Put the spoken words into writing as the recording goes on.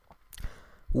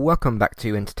Welcome back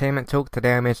to Entertainment Talk.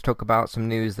 Today I'm here to talk about some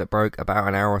news that broke about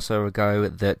an hour or so ago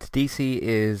that DC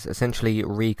is essentially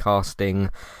recasting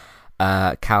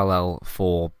Kal-El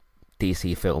for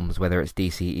DC films, whether it's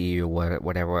DCEU or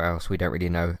whatever else, we don't really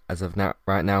know as of now,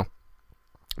 right now.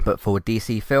 But for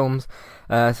DC films,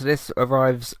 so this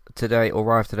arrived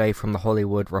today from the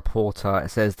Hollywood Reporter. It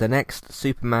says the next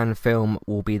Superman film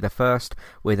will be the first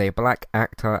with a black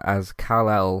actor as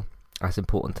Kal-El. That's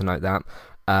important to note that.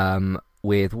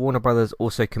 With Warner Brothers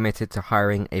also committed to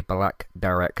hiring a black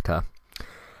director.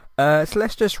 So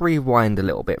let's just rewind a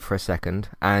little bit for a second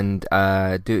and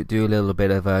do a little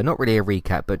bit of not really a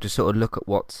recap, but just sort of look at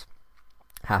what's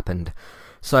happened.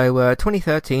 So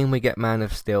 2013 we get Man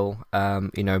of Steel,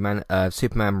 Superman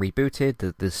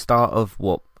rebooted, the start of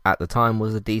what at the time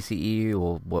was the DCEU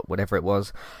or whatever it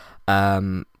was,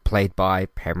 played by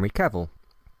Henry Cavill.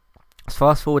 Let's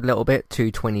fast forward a little bit to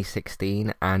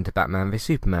 2016 and Batman v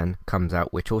Superman comes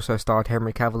out, which also starred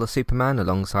Henry Cavill as Superman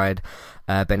alongside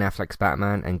Ben Affleck's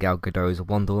Batman and Gal Gadot's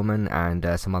Wonder Woman and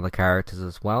some other characters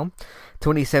as well.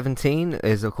 2017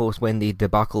 is of course when the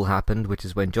debacle happened, which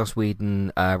is when Joss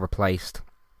Whedon replaced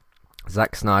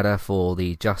Zack Snyder for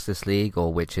the Justice League,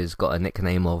 or which has got a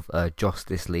nickname of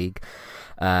Justice League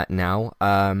now,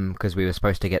 because we were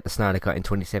supposed to get the Snyder Cut in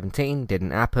 2017, didn't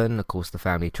happen. Of course, the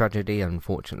family tragedy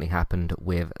unfortunately happened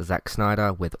with Zack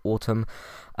Snyder with Autumn,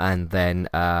 and then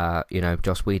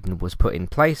Joss Whedon was put in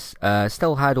place.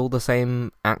 Still had all the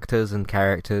same actors and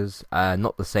characters,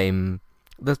 not the same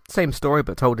story,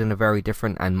 but told in a very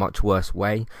different and much worse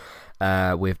way,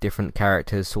 with different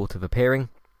characters sort of appearing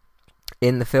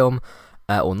in the film,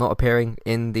 or not appearing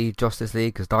in the Justice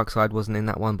League, because Darkseid wasn't in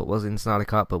that one, but was in Snyder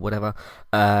Cut, but whatever.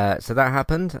 So that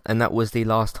happened, and that was the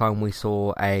last time we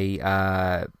saw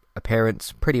a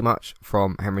appearance, pretty much,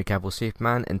 from Henry Cavill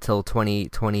Superman until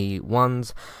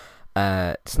 2021's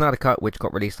Snyder Cut, which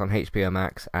got released on HBO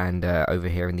Max and over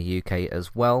here in the UK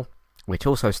as well, which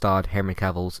also starred Henry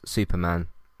Cavill's Superman,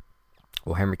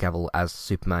 or Henry Cavill as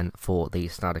Superman for the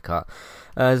Snyder Cut.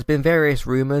 There's been various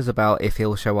rumours about if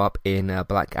he'll show up in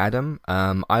Black Adam.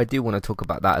 I do want to talk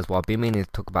about that as well. I've been meaning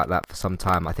to talk about that for some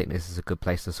time. I think this is a good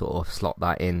place to sort of slot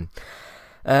that in.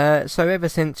 So ever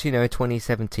since,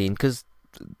 2017, because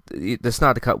the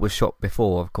Snyder Cut was shot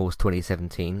before, of course,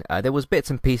 2017. There was bits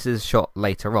and pieces shot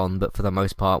later on, but for the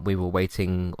most part, we were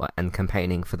waiting and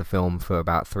campaigning for the film for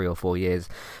about 3 or 4 years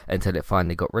until it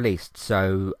finally got released.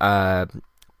 So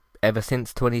ever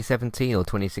since 2017 or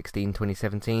 2016,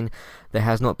 2017, there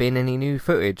has not been any new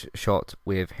footage shot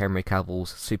with Henry Cavill's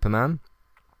Superman.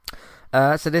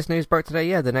 So this news broke today.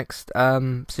 Yeah, the next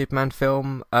Superman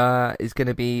film is going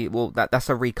to be, well, that's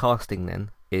a recasting then,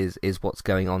 is what's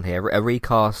going on here. A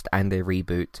recast and a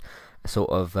reboot, sort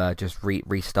of just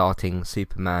restarting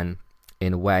Superman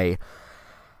in a way.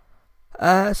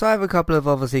 So I have a couple of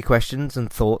obviously questions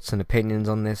and thoughts and opinions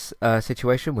on this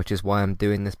situation, which is why I'm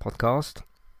doing this podcast.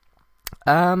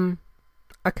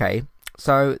 Okay,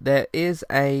 so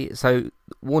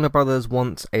Warner Brothers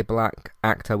wants a black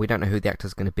actor. We don't know who the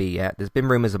actor's going to be yet. There's been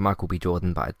rumours of Michael B.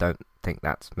 Jordan, but I don't think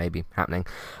that's maybe happening.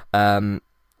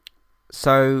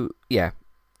 So yeah,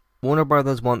 Warner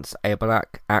Brothers wants a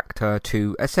black actor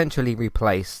to essentially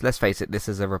replace, let's face it, this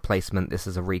is a replacement, this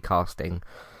is a recasting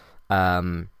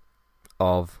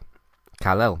of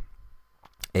Kal-El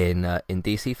in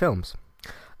DC films.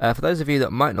 For those of you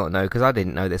that might not know, because I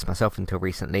didn't know this myself until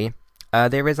recently,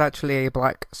 there is actually a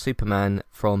black Superman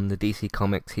from the DC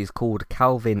Comics. He's called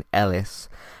Calvin Ellis,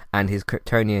 and his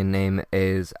Kryptonian name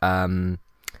is, I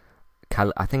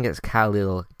think it's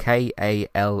Kal-El,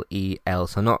 K-A-L-E-L,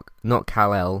 so not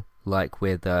Kal-El, like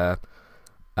with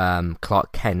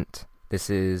Clark Kent.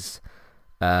 This is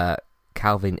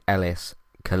Calvin Ellis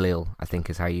Kal-El, I think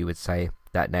is how you would say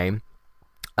that name.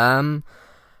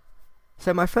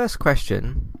 So my first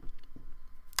question,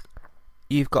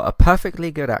 you've got a perfectly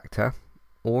good actor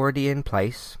already in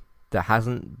place that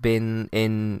hasn't been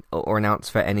in or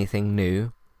announced for anything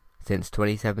new since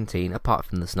 2017, apart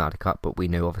from the Snyder Cut, but we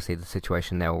know obviously the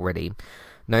situation there already.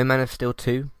 No Man of Steel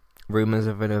 2, rumours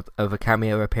of a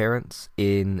cameo appearance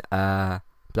in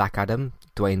Black Adam,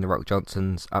 Dwayne "The Rock"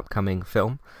 Johnson's upcoming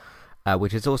film,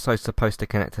 which is also supposed to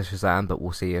connect to Shazam, but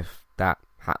we'll see if that...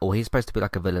 or he's supposed to be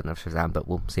like a villain of Shazam, but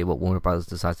we'll see what Warner Brothers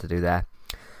decides to do there.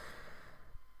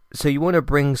 So you want to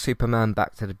bring Superman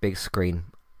back to the big screen.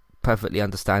 Perfectly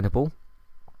understandable.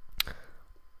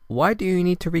 Why do you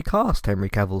need to recast Henry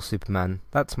Cavill's Superman?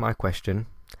 That's my question.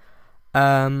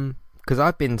 Because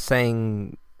I've been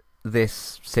saying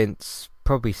this since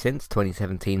probably since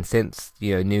 2017, since,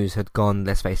 news had gone,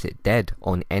 let's face it, dead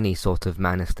on any sort of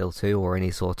Man of Steel 2 or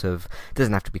any sort of, it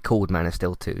doesn't have to be called Man of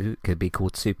Steel 2, it could be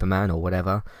called Superman or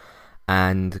whatever,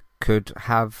 and could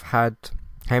have had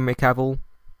Henry Cavill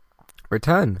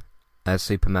return as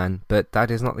Superman, but that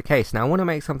is not the case. Now, I want to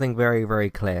make something very, very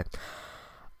clear.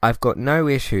 I've got no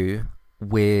issue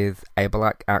with a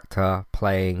black actor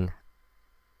playing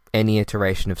any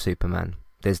iteration of Superman.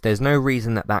 There's no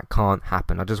reason that can't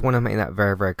happen. I just want to make that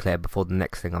very, very clear before the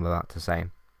next thing I'm about to say.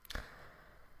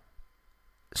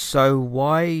 So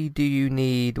why do you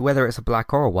need, whether it's a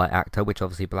black or a white actor, which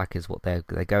obviously black is what they're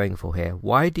going for here,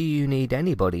 why do you need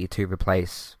anybody to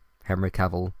replace Henry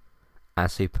Cavill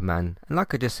as Superman? And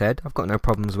like I just said, I've got no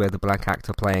problems with a black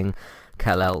actor playing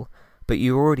Kal-El, but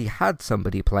you already had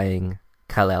somebody playing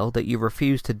Kal-El that you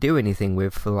refused to do anything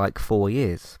with for like 4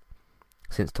 years,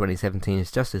 since 2017's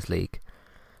Justice League.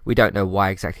 We don't know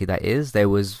why exactly that is. There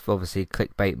was obviously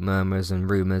clickbait murmurs and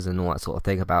rumours and all that sort of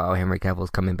thing about, Henry Cavill's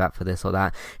coming back for this or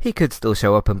that. He could still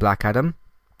show up in Black Adam.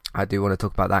 I do want to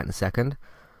talk about that in a second.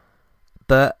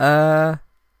 But,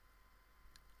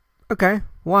 okay,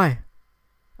 why?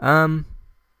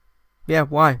 Yeah,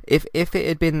 why? If it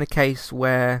had been the case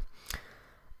where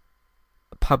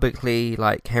publicly,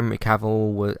 like, Henry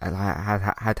Cavill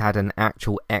had an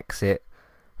actual exit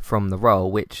from the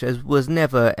role, which was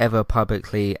never ever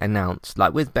publicly announced.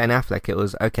 Like with Ben Affleck, it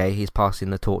was okay, he's passing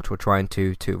the torch, we're trying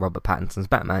to Robert Pattinson's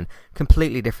Batman.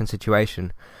 Completely different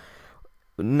situation.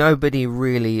 Nobody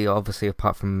really, obviously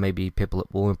apart from maybe people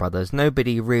at Warner Brothers,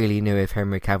 nobody really knew if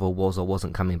Henry Cavill was or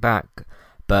wasn't coming back,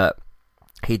 but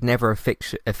he'd never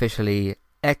officially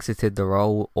exited the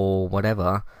role or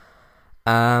whatever.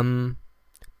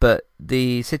 But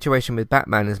the situation with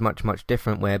Batman is much, much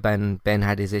different, where Ben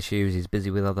had his issues, he's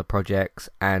busy with other projects,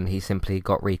 and he simply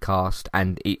got recast,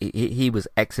 and he was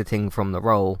exiting from the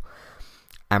role,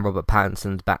 and Robert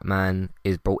Pattinson's Batman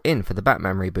is brought in for the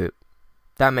Batman reboot.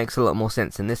 That makes a lot more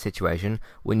sense in this situation,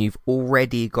 when you've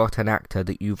already got an actor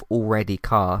that you've already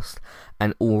cast,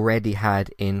 and already had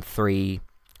in 4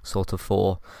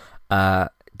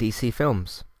 DC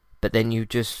films. But then you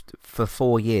just, for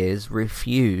 4 years,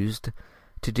 refused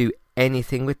to do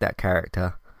anything with that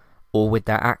character or with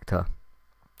that actor.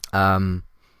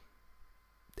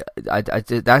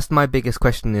 That's my biggest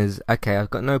question is, okay, I've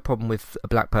got no problem with a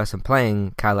black person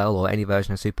playing Kal-El or any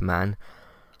version of Superman,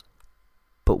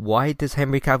 but why does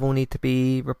Henry Cavill need to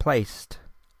be replaced?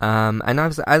 And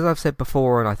as I've said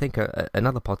before, and I think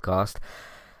another podcast,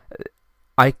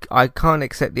 I can't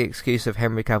accept the excuse of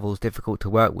Henry Cavill's difficult to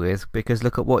work with, because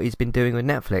look at what he's been doing with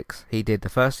Netflix. He did the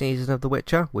first season of The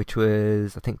Witcher, which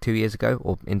was, I think, 2 years ago,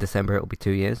 or in December it'll be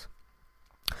 2 years.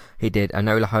 He did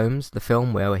Enola Holmes, the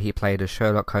film, where he played as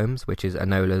Sherlock Holmes, which is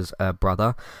Enola's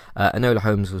brother. Enola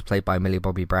Holmes was played by Millie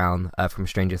Bobby Brown from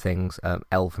Stranger Things,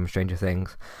 Elle from Stranger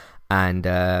Things. And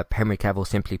Henry Cavill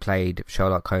simply played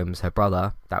Sherlock Holmes, her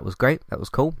brother. That was great, that was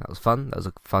cool, that was fun, that was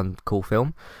a fun, cool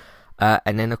film.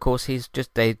 And then, of course,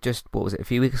 they just, what was it, a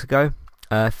few weeks ago,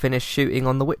 finished shooting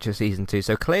on The Witcher Season 2.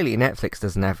 So clearly Netflix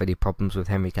doesn't have any problems with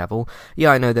Henry Cavill.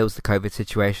 Yeah, I know there was the COVID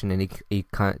situation, and he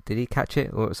did he catch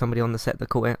it? Or somebody on the set that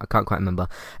caught it? I can't quite remember.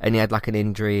 And he had like an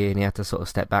injury, and he had to sort of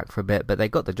step back for a bit, but they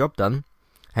got the job done.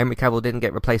 Henry Cavill didn't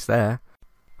get replaced there.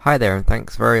 Hi there, and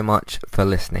thanks very much for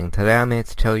listening. Today I'm here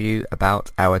to tell you about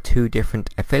our 2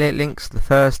 different affiliate links, the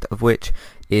first of which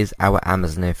is our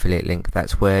Amazon affiliate link.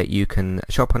 That's where you can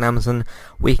shop on Amazon.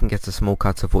 We can get a small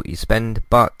cut of what you spend,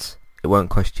 but it won't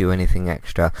cost you anything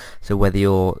extra. So whether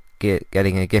you're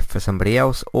getting a gift for somebody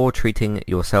else or treating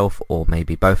yourself, or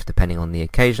maybe both depending on the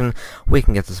occasion, we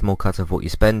can get a small cut of what you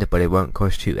spend, but it won't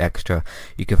cost you extra.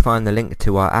 You can find the link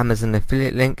to our Amazon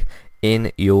affiliate link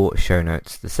in your show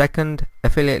notes. The second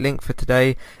affiliate link for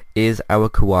today is our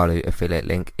Kualu affiliate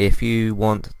link. If you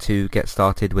want to get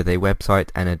started with a website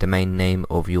and a domain name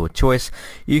of your choice,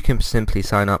 you can simply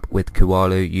sign up with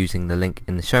Kualu using the link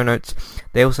in the show notes.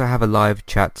 They also have a live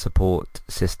chat support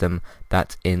system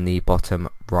that's in the bottom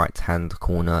right hand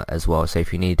corner as well. So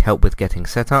if you need help with getting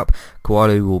set up,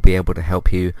 Kualu will be able to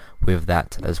help you with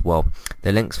that as well.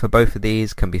 The links for both of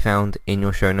these can be found in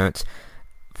your show notes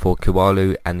for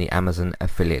Kualu and the Amazon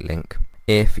affiliate link.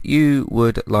 If you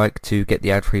would like to get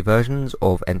the ad-free versions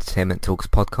of Entertainment Talks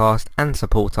podcast and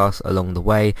support us along the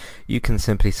way, you can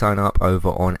simply sign up over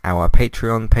on our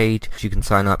Patreon page. You can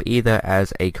sign up either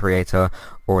as a creator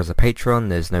or as a patron.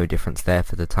 There's no difference there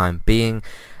for the time being,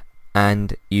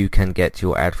 and you can get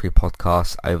your ad-free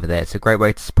podcasts over there. It's a great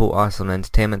way to support us on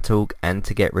Entertainment Talk and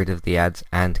to get rid of the ads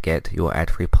and get your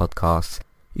ad-free podcasts.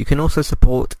 You can also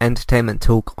support Entertainment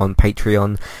Talk on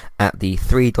Patreon at the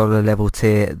 $3 level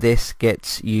tier. This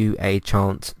gets you a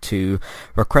chance to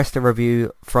request a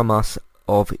review from us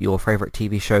of your favourite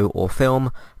TV show or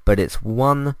film, but it's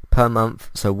one per month,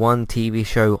 so one TV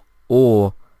show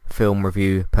or film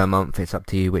review per month. It's up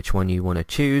to you which one you want to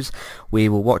choose. We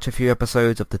will watch a few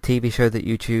episodes of the TV show that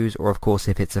you choose, or of course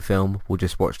if it's a film, we'll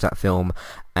just watch that film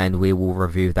and we will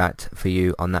review that for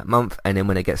you on that month. And then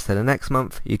when it gets to the next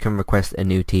month, you can request a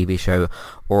new TV show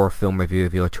or a film review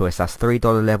of your choice. That's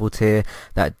 $3 level tier.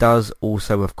 That does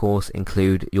also of course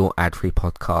include your ad-free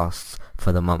podcasts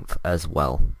for the month as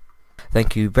well.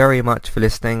 Thank you very much for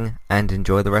listening and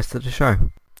enjoy the rest of the show.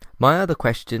 My other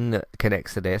question that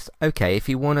connects to this, okay, if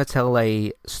you want to tell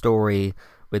a story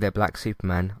with a black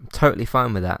Superman, I'm totally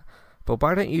fine with that. But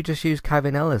why don't you just use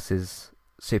Kevin Ellis's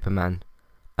Superman?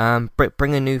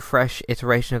 Bring a new, fresh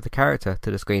iteration of the character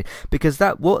to the screen, because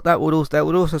that would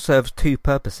also serve two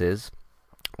purposes.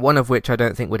 One of which I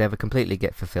don't think would ever completely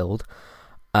get fulfilled,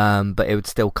 but it would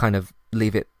still kind of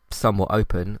leave it somewhat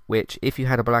open. Which, if you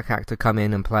had a black actor come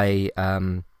in and play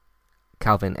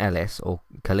Calvin Ellis or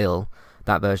Kal-El,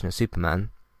 that version of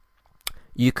Superman,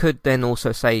 you could then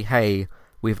also say, hey,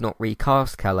 we've not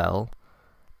recast Kal-El,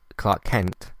 Clark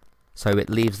Kent, so it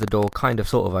leaves the door kind of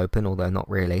sort of open, although not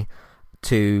really,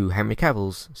 to Henry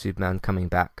Cavill's Superman coming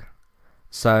back.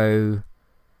 So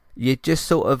you just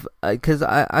sort of, because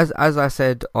as I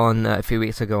said on a few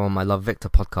weeks ago on my Love Victor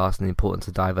podcast and the importance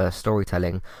of diverse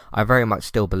storytelling, I very much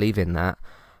still believe in that.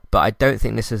 But I don't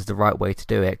think this is the right way to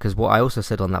do it, because what I also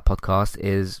said on that podcast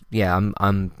is, yeah,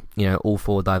 I'm all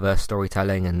for diverse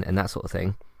storytelling and that sort of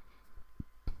thing.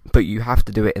 But you have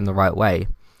to do it in the right way,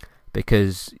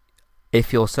 because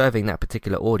if you're serving that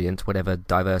particular audience, whatever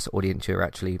diverse audience you're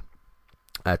actually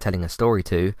telling a story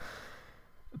to,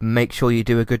 make sure you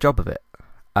do a good job of it.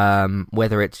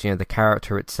 Whether it's the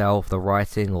character itself, the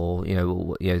writing, or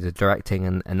the directing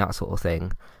and that sort of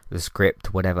thing. The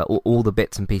script, whatever, all the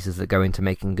bits and pieces that go into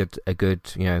making a good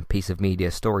piece of media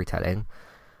storytelling,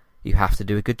 you have to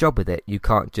do a good job with it. You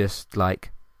can't just kind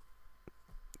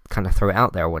of throw it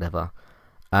out there or whatever.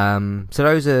 So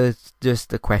those are just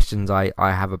the questions I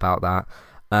have about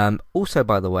that. Also,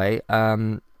 by the way,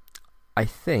 I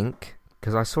think,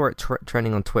 because I saw it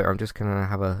trending on Twitter, I'm just gonna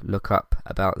have a look up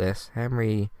about this.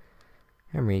 Henry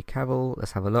Cavill.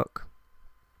 Let's have a look.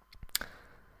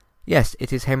 Yes,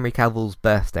 it is Henry Cavill's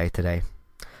birthday today.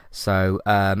 So,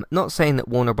 not saying that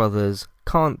Warner Brothers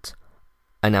can't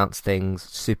announce things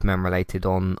Superman related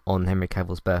on Henry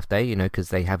Cavill's birthday, because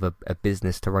they have a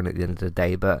business to run at the end of the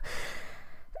day, but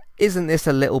isn't this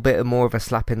a little bit more of a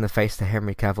slap in the face to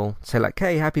Henry Cavill? So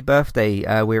hey, happy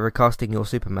birthday, we're recasting your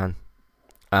Superman.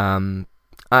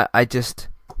 I just...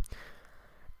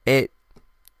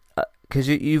 because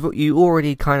you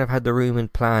already kind of had the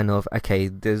rumored plan of, okay,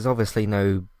 there's obviously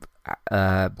no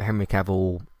Henry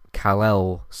Cavill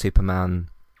Kal-El Superman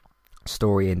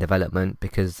story in development,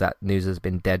 because that news has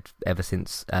been dead ever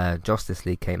since Justice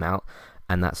League came out,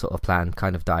 and that sort of plan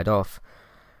kind of died off.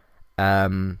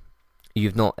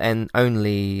 You've not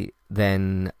only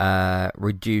then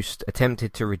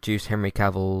attempted to reduce Henry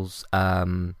Cavill's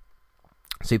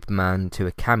Superman to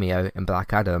a cameo in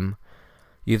Black Adam.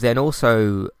 You've then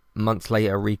also months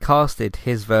later recasted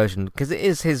his version, because it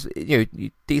is his,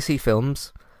 DC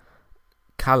Films,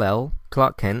 Kal-El,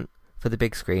 Clark Kent, for the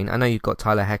big screen. I know you've got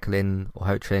Tyler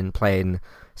Hoechlin playing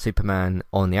Superman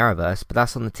on the Arrowverse, but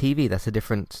that's on the TV. That's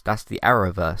the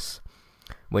Arrowverse,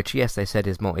 which, yes, they said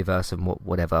is multiverse and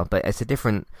whatever, but it's a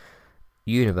different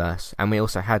universe. And we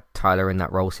also had Tyler in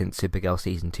that role since Supergirl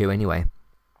Season 2 anyway.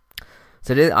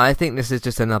 So I think this is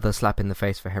just another slap in the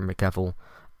face for Henry Cavill.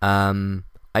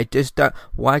 I just don't...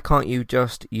 Why can't you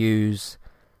just use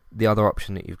the other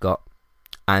option that you've got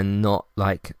and not,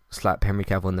 slap Henry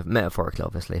Cavill in the... Metaphorically,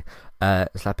 obviously.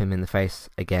 Slap him in the face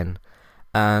again.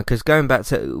 Because going back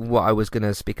to what I was going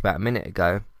to speak about a minute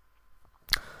ago,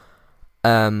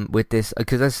 with this...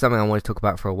 Because this is something I want to talk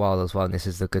about for a while as well, and this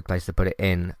is a good place to put it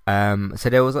in. So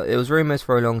it was rumours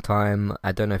for a long time,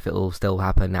 I don't know if it will still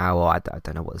happen now, or I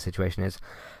don't know what the situation is,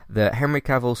 that Henry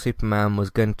Cavill Superman was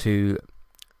going to...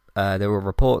 there were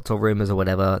reports or rumours or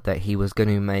whatever that he was going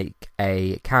to make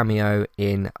a cameo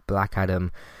in Black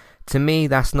Adam. To me,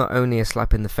 that's not only a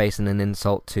slap in the face and an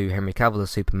insult to Henry Cavill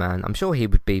as Superman. I'm sure he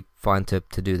would be fine to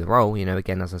do the role.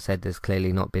 Again, as I said, there's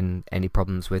clearly not been any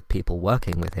problems with people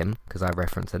working with him, because I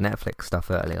referenced the Netflix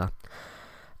stuff earlier.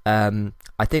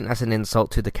 I think that's an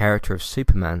insult to the character of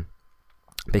Superman,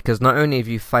 because not only have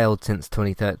you failed since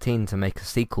 2013 to make a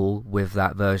sequel with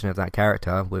that version of that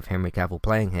character, with Henry Cavill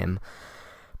playing him,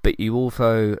 but you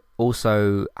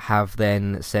also have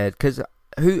then said, because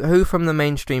who from the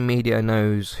mainstream media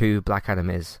knows who Black Adam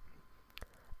is?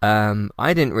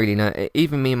 I didn't really know.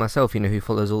 Even me myself, who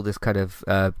follows all this kind of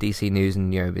DC news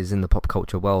and is in the pop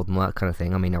culture world and all that kind of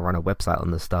thing. I mean, I run a website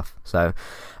on this stuff, so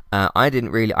I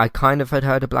didn't really. I kind of had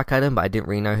heard of Black Adam, but I didn't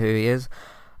really know who he is.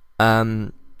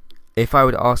 If I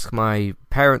would ask my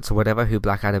parents or whatever who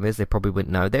Black Adam is, they probably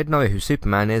wouldn't know. They'd know who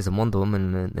Superman is and Wonder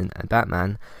Woman and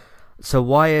Batman. So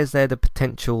why is there the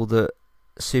potential that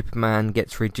Superman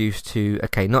gets reduced to...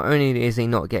 Okay, not only is he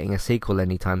not getting a sequel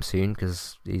anytime soon,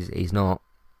 because he's not,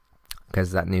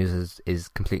 because that news is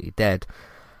completely dead,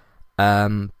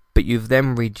 but you've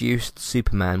then reduced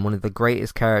Superman, one of the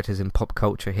greatest characters in pop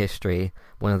culture history,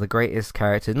 one of the greatest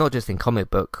characters, not just in comic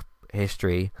book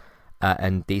history,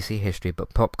 and DC history,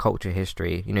 but pop culture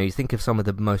history. You think of some of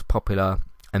the most popular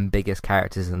and biggest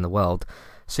characters in the world.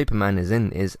 Superman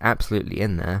is absolutely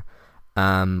in there.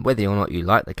 Whether or not you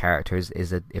like the character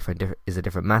is a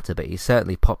different matter, but he's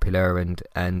certainly popular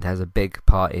and has a big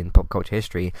part in pop culture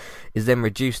history. Is then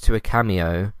reduced to a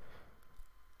cameo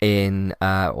in,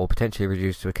 or potentially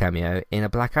reduced to a cameo in a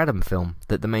Black Adam film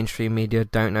that the mainstream media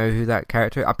don't know who that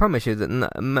character is. I promise you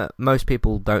that most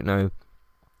people don't know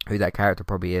who that character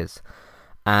probably is.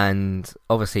 And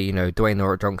obviously, Dwayne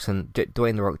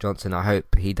The Rock Johnson, I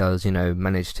hope he does,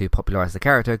 manage to popularize the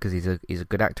character, because he's a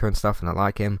good actor and stuff, and I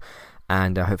like him,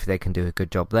 and hopefully they can do a good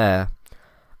job there.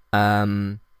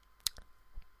 But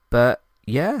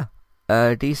yeah,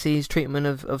 DC's treatment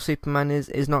of Superman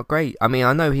is not great. I mean,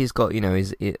 I know he's got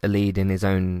he's a lead in his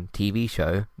own TV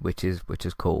show, which is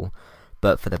cool,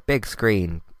 but for the big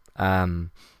screen,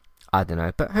 I don't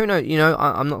know, but who knows?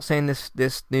 I'm not saying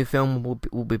this new film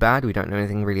will be bad. We don't know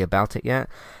anything really about it yet.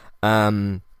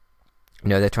 They're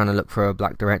trying to look for a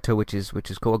black director, which is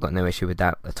cool. I've got no issue with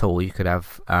that at all. You could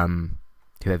have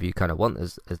whoever you kind of want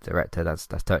as director. That's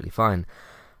totally fine.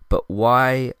 But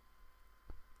why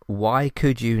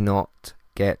could you not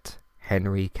get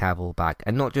Henry Cavill back,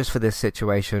 and not just for this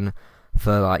situation?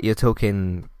 For you're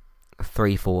talking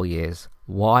 3-4 years.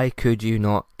 Why could you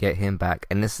not get him back?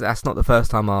 And that's not the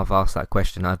first time I've asked that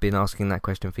question. I've been asking that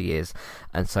question for years,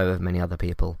 and so have many other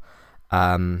people.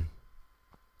 So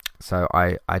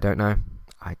I don't know.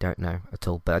 I don't know at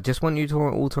all. But I just want you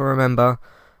all to remember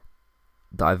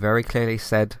that I very clearly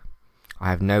said I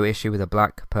have no issue with a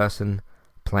black person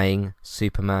playing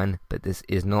Superman, but this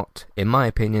is not, in my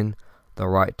opinion, the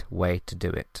right way to do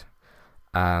it.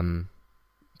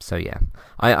 So yeah,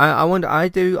 I wonder. I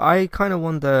kind of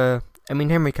wonder. I mean,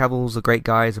 Henry Cavill's a great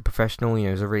guy. He's a professional.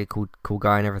 He's a really cool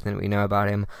guy, and everything that we know about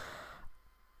him.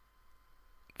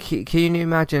 Can you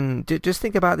imagine? Just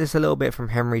think about this a little bit from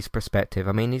Henry's perspective.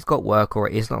 I mean, he's got work, or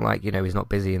it's not like he's not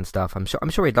busy and stuff. I'm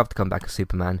sure he'd love to come back as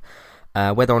Superman.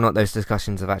 Whether or not those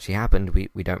discussions have actually happened,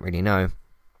 we don't really know.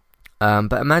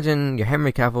 But imagine you're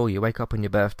Henry Cavill. You wake up on your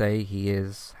birthday. He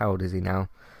is, how old is he now?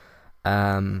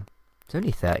 He's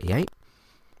only 38.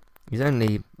 He's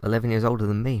only 11 years older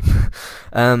than me.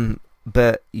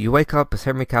 But you wake up as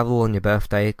Henry Cavill on your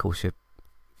birthday. Of course, you're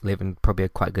living probably a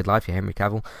quite good life. You're Henry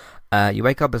Cavill. You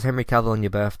wake up as Henry Cavill on your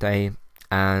birthday,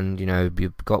 and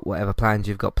you've got whatever plans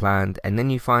you've got planned, and then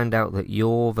you find out that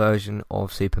your version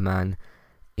of Superman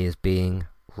is being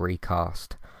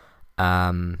recast.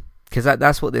 Because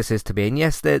that's what this is to be. And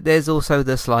yes, there's also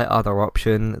the slight other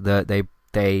option that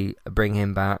they bring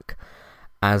him back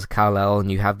as Kal-El,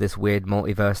 and you have this weird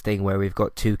multiverse thing where we've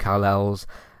got two Kal-Els.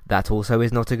 That also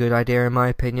is not a good idea, in my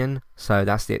opinion. So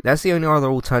that's the only other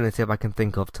alternative I can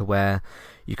think of, to where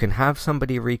you can have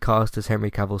somebody recast as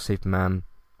Henry Cavill Superman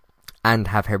and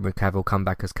have Henry Cavill come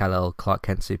back as Kal-El Clark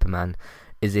Kent Superman,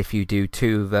 is if you do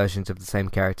two versions of the same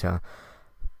character.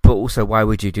 But also, why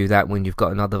would you do that when you've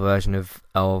got another version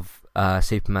of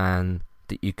Superman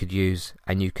that you could use,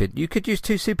 and you could use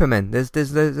two Supermen.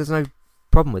 There's no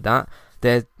problem with that.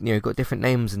 They're got different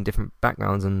names and different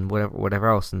backgrounds and whatever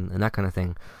else and that kind of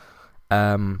thing.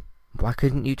 Why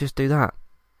couldn't you just do that?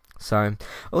 So,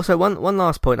 also one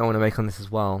last point I want to make on this as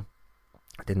well.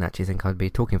 I didn't actually think I'd be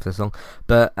talking for this long,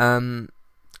 but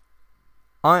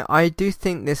I do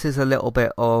think this is a little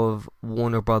bit of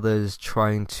Warner Brothers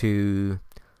trying to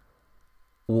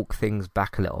walk things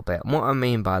back a little bit. And what I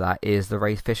mean by that is the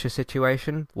Ray Fisher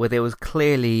situation, where there was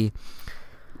clearly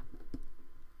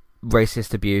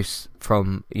racist abuse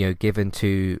from given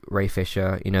to Ray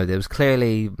Fisher. There was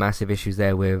clearly massive issues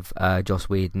there with Joss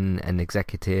Whedon and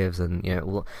executives, and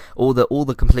all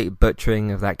the complete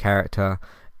butchering of that character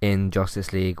in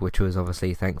Justice League, which was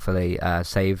obviously thankfully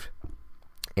saved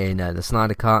in the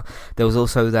Snyder Cut. There was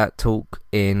also that talk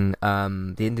in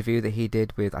the interview that he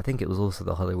did with, I think it was also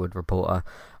the Hollywood Reporter,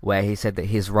 where he said that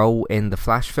his role in the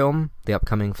Flash film, the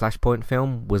upcoming Flashpoint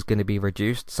film, was going to be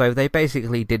reduced. So they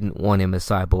basically didn't want him as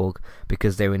Cyborg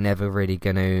because they were never really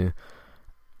going to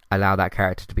allow that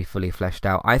character to be fully fleshed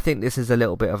out. I think this is a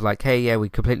little bit of like, hey, yeah, we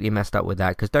completely messed up with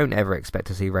that, because don't ever expect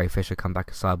to see Ray Fisher come back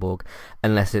as Cyborg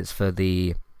unless it's for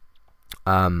the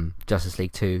Justice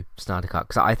League 2 Snyder Cut,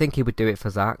 because I think he would do it for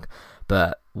Zack,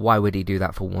 but why would he do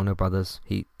that for Warner Brothers?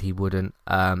 He wouldn't,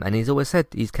 and he's always said,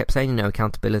 he's kept saying,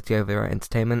 accountability over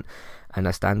entertainment, and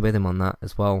I stand with him on that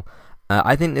as well.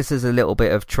 I think this is a little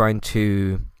bit of trying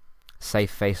to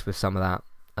save face with some of that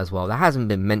as well. That hasn't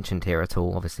been mentioned here at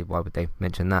all, obviously why would they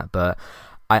mention that, but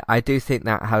I do think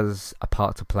that has a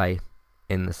part to play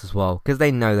in this as well, because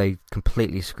they know they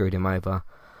completely screwed him over.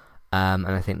 And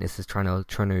I think this is trying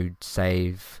to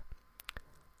save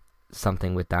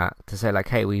something with that, to say like,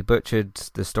 hey, we butchered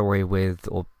the story with,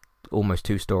 or almost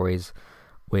 2 stories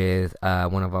with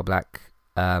one of our black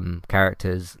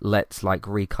characters. Let's like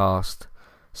recast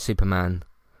Superman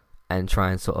and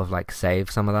try and sort of like save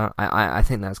some of that. I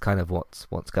think that's kind of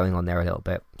what's going on there a little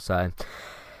bit. So,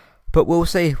 but we'll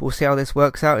see how this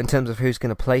works out in terms of who's going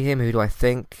to play him. Who do I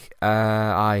think?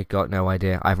 I got no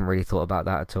idea. I haven't really thought about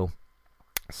that at all.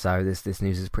 So this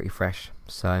news is pretty fresh.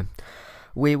 So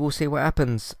we will see what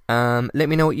happens. Let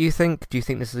me know what you think. Do you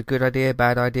think this is a good idea,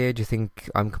 bad idea? Do you think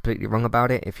I'm completely wrong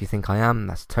about it? If you think I am,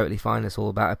 that's totally fine. It's all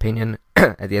about opinion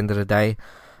at the end of the day.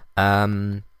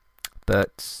 But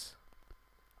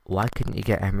why couldn't you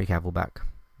get Henry Cavill back?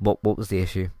 What was the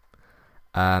issue?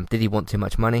 Did he want too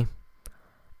much money?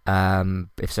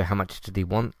 If so, how much did he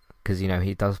want? Because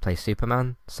he does play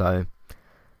Superman, so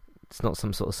it's not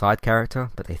some sort of side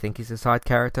character, but they think he's a side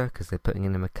character because they're putting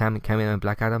in him a cameo in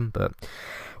Black Adam, but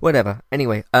whatever.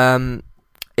 Anyway,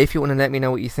 if you want to let me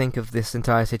know what you think of this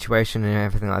entire situation and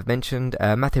everything I've mentioned,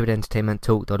 Matthew at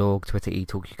entertainmenttalk.org, Twitter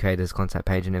eTalkUK, there's contact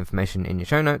page and information in your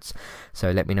show notes,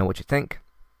 so let me know what you think.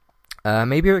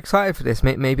 Maybe you're excited for this,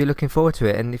 maybe you're looking forward to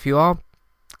it, and if you are,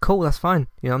 cool, that's fine.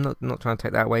 I'm not trying to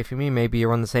take that away from you. Maybe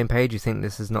you're on the same page, you think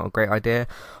this is not a great idea,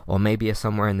 or maybe you're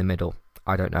somewhere in the middle.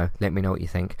 I don't know. Let me know what you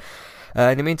think.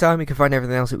 In the meantime, you can find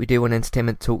everything else that we do on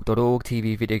entertainmenttalk.org,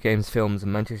 TV, video games, films,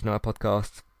 and Manchester United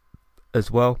podcasts as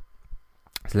well.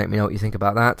 So let me know what you think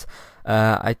about that.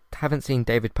 I haven't seen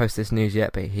David post this news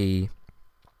yet, but he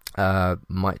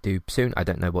might do soon. I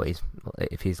don't know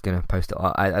if he's going to post it.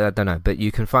 I don't know. But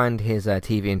you can find his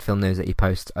TV and film news that he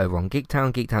posts over on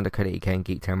Geektown, geektown.co.uk, and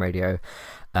Geektown Radio.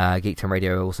 Geektown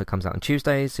Radio also comes out on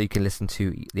Tuesdays, so you can listen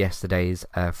to yesterday's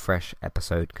fresh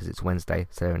episode, because it's Wednesday,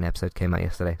 so an episode came out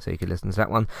yesterday, so you can listen to that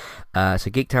one. So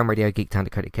Geektown Radio,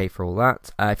 geektown.co.uk for all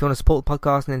that. If you want to support the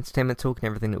podcast and Entertainment Talk and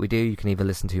everything that we do, you can either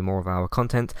listen to more of our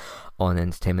content on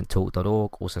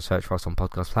entertainmenttalk.org, also search for us on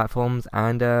podcast platforms,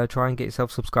 and try and get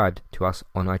yourself subscribed to us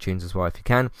on iTunes as well if you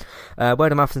can.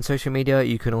 Word of mouth and social media,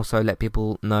 you can also let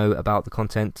people know about the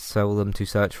content, tell them to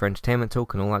search for Entertainment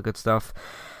Talk and all that good stuff.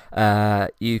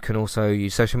 You can also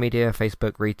use social media,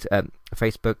 Facebook,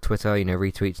 Twitter,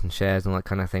 retweets and shares and all that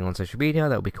kind of thing on social media.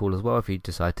 That would be cool as well if you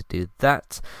decide to do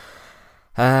that.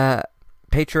 Patreon,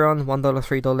 $1,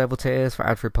 $3 level tiers for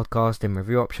ad-free podcast and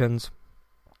review options.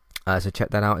 So check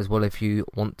that out as well if you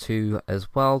want to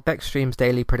as well. Beck streams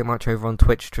daily pretty much over on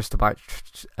Twitch. Trista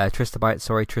Bytes, Trista Bytes.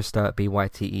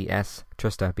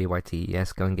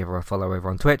 Go and give her a follow over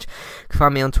on Twitch. You can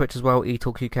find me on Twitch as well,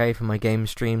 eTalkUK, for my game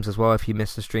streams as well. If you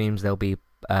miss the streams, they'll be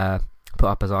put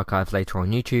up as archives later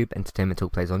on YouTube. Entertainment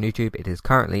Talk plays on YouTube. It is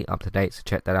currently up to date, so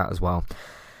check that out as well.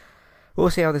 We'll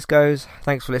see how this goes.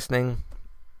 Thanks for listening.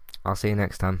 I'll see you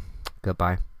next time.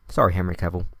 Goodbye. Sorry, Henry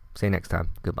Cavill. See you next time.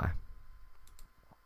 Goodbye.